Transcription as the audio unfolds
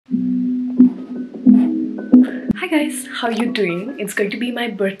guys, how you doing? It's going to be my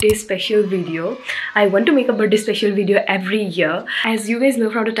birthday special video. I want to make a birthday special video every year. As you guys know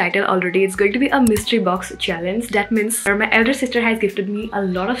from the title already, it's going to be a mystery box challenge. That means my elder sister has gifted me a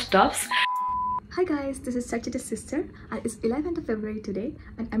lot of stuffs. Hi guys, this is Charchita's sister and it's 11th of February today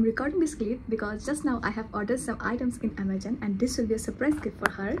and I'm recording this clip because just now I have ordered some items in Amazon and this will be a surprise gift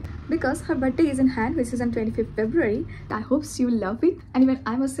for her because her birthday is in hand, which is on 25th February. I hope she will love it and even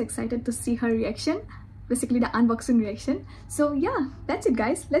I'm also excited to see her reaction, basically the unboxing reaction. So yeah, that's it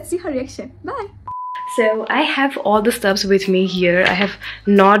guys, let's see her reaction. Bye! So I have all the stuffs with me here. I have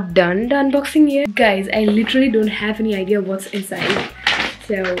not done the unboxing yet. Guys, I literally don't have any idea what's inside.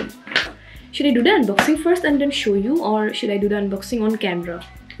 So should I do the unboxing first and then show you, or should I do the unboxing on camera?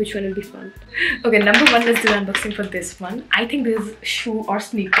 Which one will be fun? Okay, number one, let's do the unboxing for this one. I think this is shoe or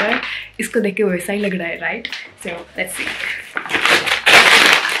sneaker. Isko dekh ke waisa hi lag raha hai, right? So let's see.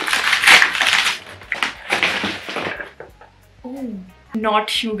 Oh, not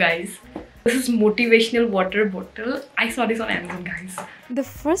shoe guys. This is motivational water bottle. I saw this on Amazon guys. The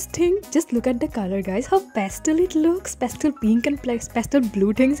first thing, just look at the color guys, how pastel it looks, pastel pink and pastel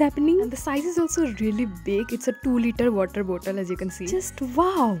blue things happening, and the size is also really big. It's a 2-liter water bottle as you can see. Just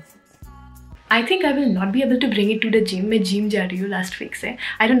wow. I think I will not be able to bring it to the gym. मैं gym जा रही हूँ last week से.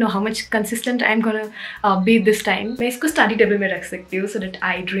 I don't know how much consistent I'm gonna be this time. मैं इसको study table में रख सकती हूँ so that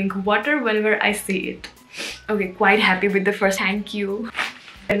I drink water whenever I see it. Okay, quite happy with the first. Thank you.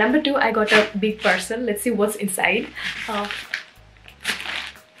 And number two, I got a big parcel. Let's see what's inside.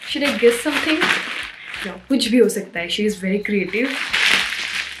 Should I guess something? No, कुछ भी हो सकता है. She is very creative.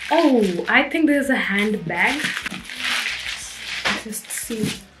 Oh, I think this is a handbag. Just see.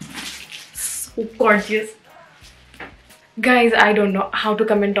 So gorgeous. Guys, I don't know how to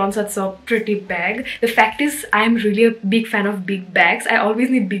comment on such a pretty bag. The fact is, I am really a big fan of big bags. I always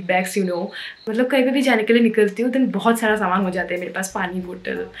need big bags, you know. मतलब कहीं पे भी जाने के लिए निकलती हूँ, then बहुत सारा सामान हो जाता है मेरे पास. पानी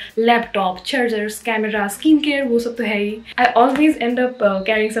बोतल, laptop, chargers, camera, skin care, वो सब तो है ही. I always end up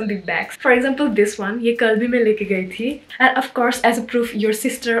carrying some big bags. For example, this one, ये कल भी मैं लेके गई थी. And of course, as a proof, your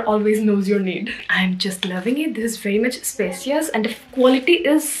sister always knows your need. I'm just loving it. This is very much spacious and the quality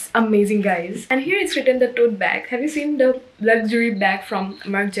is amazing, guys. And here it's written the tote bag. Have you seen the luxury bag from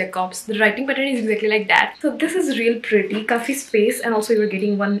Marc Jacobs? The writing pattern is exactly like that. So this is real pretty, coffee space, and also you're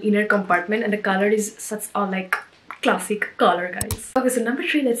getting one inner compartment, and the color is such a like classic color, guys. Okay, so number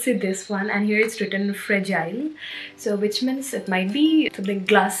three, let's see this one, and here it's written fragile, so which means it might be something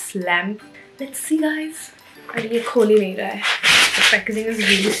glass lamp. Let's see, guys. And ये खोल ही नहीं रहा है. The packaging is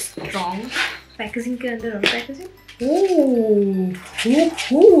really strong. Packaging के अंदर और packaging.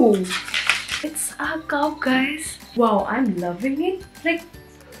 Ooh. It's a cup, guys. Wow, I'm loving it. Like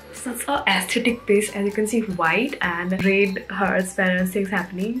such a aesthetic piece, as you can see, white and red hearts, patterns, things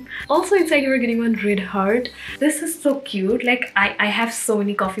happening. Also inside you are getting one red heart. This is so cute. Like I have so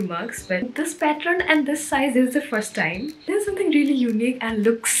many coffee mugs, but this pattern and this size is the first time. There's something really unique and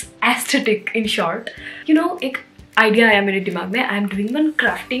looks aesthetic in short. You know, एक idea आया मेरे दिमाग में. I'm doing one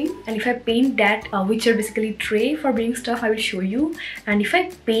crafting, and if I paint that, which are basically tray for bringing stuff, I will show you. And if I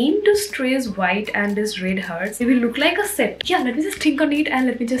paint those trays white and this red hearts, it will look like a set. Yeah, let me just think on it and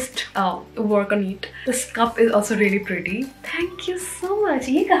let me just work on it. This cup is also really pretty. Thank you so much.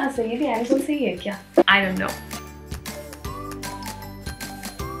 ये कहाँ से? ये भी Amazon से ही है क्या? I don't know.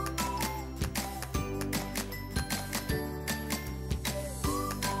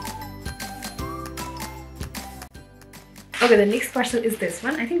 Okay, the next parcel is this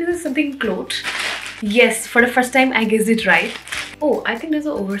one. I think this is something clothes. Yes, for the first time I guessed it right. Oh, I think there's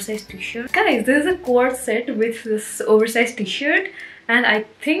an oversized t-shirt. Guys, this is a cord set with this oversized t-shirt. And I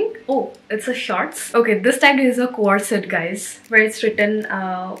think, oh, it's a shorts. Okay, this time it is a cord set, guys, where it's written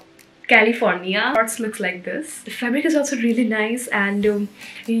California. Shorts looks like this. The fabric is also really nice, and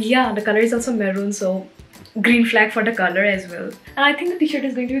yeah, the color is also maroon, so green flag for the color as well. And I think the t-shirt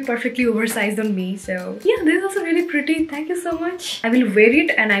is going to be perfectly oversized on me, so yeah, this is also really pretty. Thank you so much. I will wear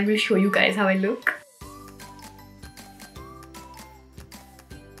it and I will show you guys how I look.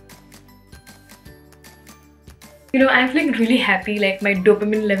 You know, I'm feeling really happy, like my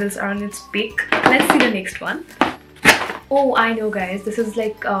dopamine levels are on its peak. Let's see the next one. Oh, I know, guys, this is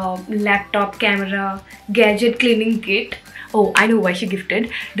like laptop, camera, gadget cleaning kit. Oh, I know why she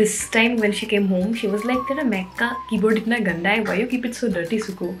gifted. This time when she came home, she was like, "Tera Mac ka keyboard itna ganda hai. Why you keep it so dirty,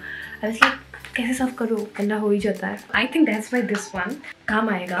 Suko?" I was like, "Kaise saaf karo? Ganda ho hi jata hai." I think that's why this one काम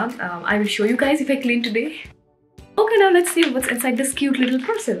आएगा. I will show you guys if I clean today. Okay, now let's see what's inside this cute little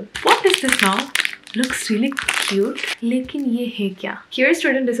parcel. What is this now? Looks really cute. लेकिन ये है क्या? Here is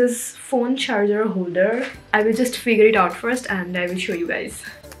written this is phone charger holder. I will just figure it out first and I will show you guys.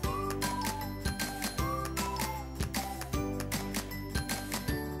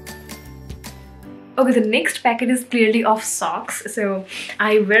 Okay, the next packet is clearly of socks. So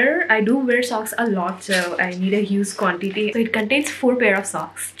I do wear socks a lot, so I need a huge quantity. So it contains 4 pair of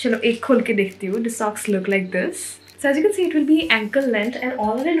socks. Chalo, ek khol ke dekhti hu. The socks look like this. So as you can see, it will be ankle length and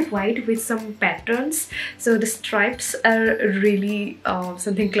all in white with some patterns. So the stripes are really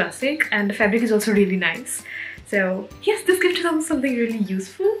something classic, and the fabric is also really nice. So yes, this gift is also something really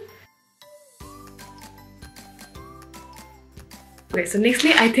useful. Okay, so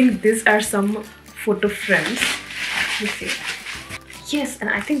nextly, I think these are some photo frames. Let's see. Yes, and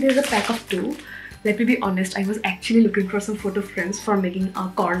I think there's a pack of 2. Let me be honest, I was actually looking for some photo frames for making a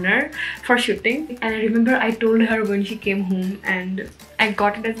corner for shooting. And I remember I told her when she came home and I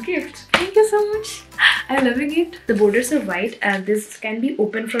got it as a gift. Thank you so much. I'm loving it. The borders are white and this can be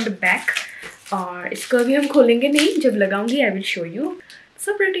opened from the back. Or इसको अभी हम खोलेंगे नहीं, जब लगाऊंगी I will show you.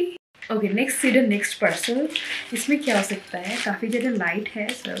 So pretty. Okay, next see the next parcel. इसमें क्या हो सकता है? काफी ज़्यादा light है.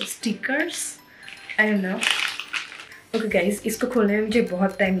 So stickers. I don't know. Okay guys, इसको खोलने में मुझे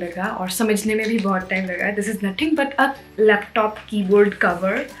बहुत टाइम लगा और समझने में भी बहुत टाइम लगा. This is nothing but a laptop keyboard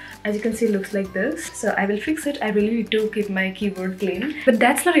cover. As you can see, it looks like this. So I will fix it. I really need to keep my keyboard clean. But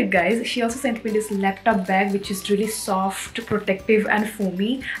that's not it, guys. She also sent me this laptop bag, which is really soft, protective, and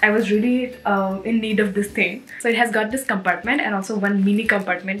foamy. I was really in need of this thing. So it has got this compartment and also one mini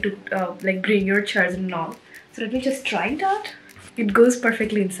compartment to like bring your charger and all. So let me just try it out. It goes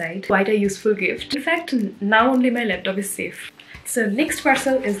perfectly inside. Quite a useful gift. In fact, now only my laptop is safe. So next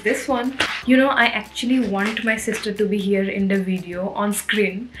parcel is this one. You know, I actually want my sister to be here in the video on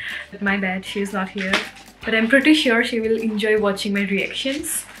screen. But my bad, she is not here. But I'm pretty sure she will enjoy watching my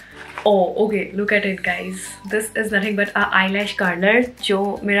reactions. Oh, okay, look at it, guys. This is nothing but a eyelash curler.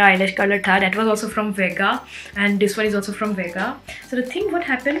 Jo mera eyelash curler tha, that was also from Vega. And this one is also from Vega. So the thing what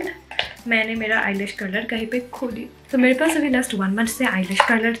happened, मैंने मेरा eyelash curler कहीं पे खो दी. So मेरे पास अभी last 1 month से eyelash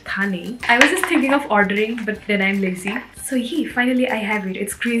curler था नहीं. I was just thinking of ordering, but then I'm lazy. So yeah, finally I have it.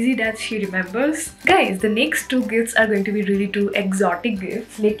 It's crazy that she remembers. Guys, the next 2 gifts are going to be really 2 exotic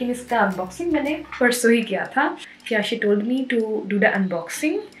gifts. लेकिन इसका unboxing मैंने परसों ही किया था. Yeah, she told me to do the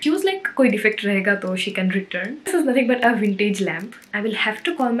unboxing. She was like, कोई defect रहेगा तो she can return. This is nothing but a vintage lamp. I will have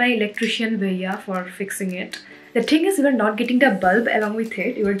to call my electrician Bhaiya for fixing it. The thing is, you are not getting the bulb along with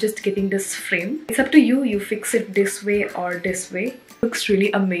it. You are just getting this frame. It's up to you. You fix it this way or this way. Looks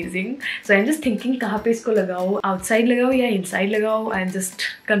really amazing. So I'm just thinking, कहाँ पे इसको लगाओ? Outside लगाओ या inside लगाओ? I'm just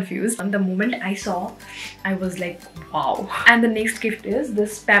confused. And the moment I saw, I was like, wow. And the next gift is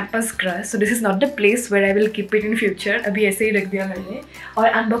this Pampers Crush. So this is not the place where I will keep it in future. अभी ऐसे ही रख दिया मैंने.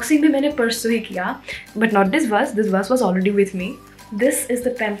 और unboxing भी मैंने परसों ही किया. But not this vase. This vase was already with me. This is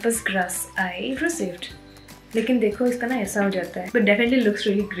the Pampers Crush I received. लेकिन देखो इसका ना ऐसा हो जाता है. But definitely looks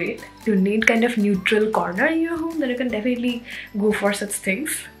really great. You need kind of neutral corner in your home, then you can definitely go for such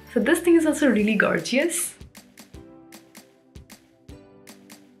things. So this thing is also really gorgeous.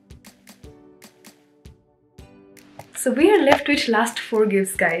 So we are left with last 4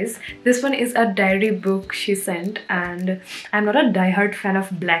 gifts, guys. This one is a diary book she sent, and I'm not a diehard fan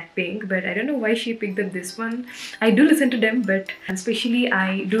of Blackpink, but I don't know why she picked up this one. I do listen to them, but especially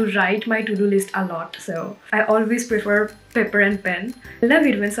I do write my to-do list a lot, so I always prefer paper and pen. I love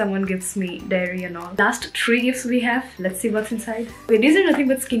it when someone gives me diary and all. Last 3 gifts we have. Let's see what's inside. Okay, these are nothing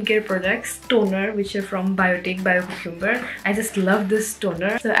but skincare products. Toner, which are from Biotic Biocucumber. I just love this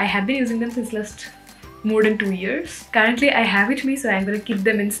toner. So I have been using them since last more than 2 years. Currently I have it with me, so I'm gonna keep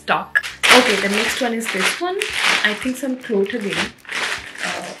them in stock. Okay, the next one is this one. I think some cloth again.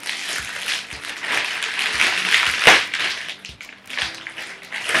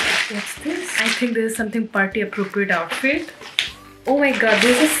 What's this? I think this is something party appropriate outfit. Oh my god,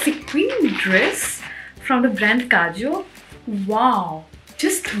 there's a sequin dress from the brand Kajo. Wow,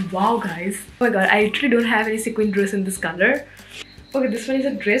 just wow, guys. Oh my god, I literally don't have any sequin dress in this color. Okay, this one is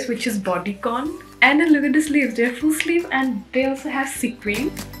a dress which is bodycon. And then look at the sleeves, they're full sleeve and they also have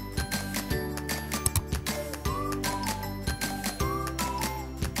sequin.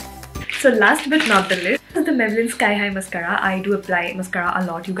 So last but not the least, this is the Maybelline Sky High Mascara. I do apply mascara a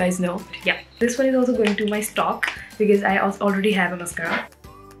lot, you guys know. Yeah, this one is also going to my stock because I also already have a mascara.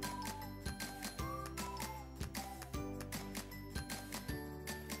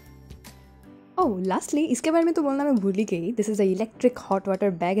 Oh, lastly, इसके बारे में तो बोलना मैं भूल ही गई. This is a electric hot water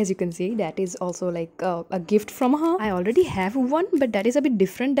bag, as you can see. That is also like a gift from her. I already have one, but that is a bit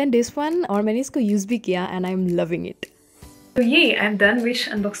different than this one. और मैंने इसको use भी किया and I'm loving it. So yeah, I'm done with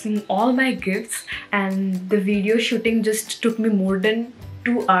unboxing all my gifts, and the video shooting just took me more than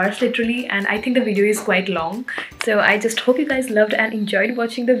 2 hours literally, and I think the video is quite long. So I just hope you guys loved and enjoyed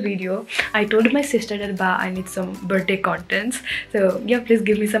watching the video. I told my sister that I need some birthday contents, so yeah, please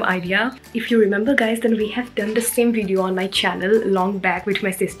give me some idea. If you remember guys, then we have done the same video on my channel long back with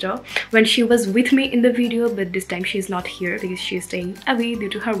my sister when she was with me in the video, but this time she's not here because she's staying away due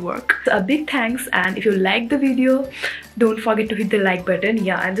to her work. So a big thanks, and if you liked the video, don't forget to hit the like button.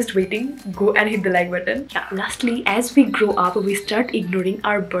 Yeah, I'm just waiting. Go and hit the like button. Yeah, lastly, as we grow up, we start ignoring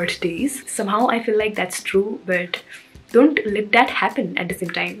our birthdays. Somehow I feel like that's true, but don't let that happen at the same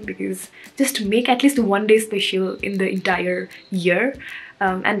time, because just make at least one day special in the entire year.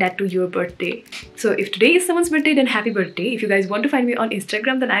 And that to your birthday. So if today is someone's birthday, then happy birthday. If you guys want to find me on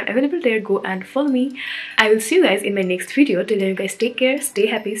Instagram, then I'm available there. Go and follow me. I will see you guys in my next video. Till then, you guys take care, stay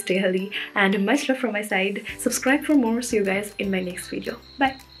happy, stay healthy, and much love from my side. Subscribe for more. See you guys in my next video.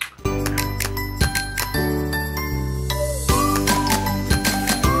 Bye.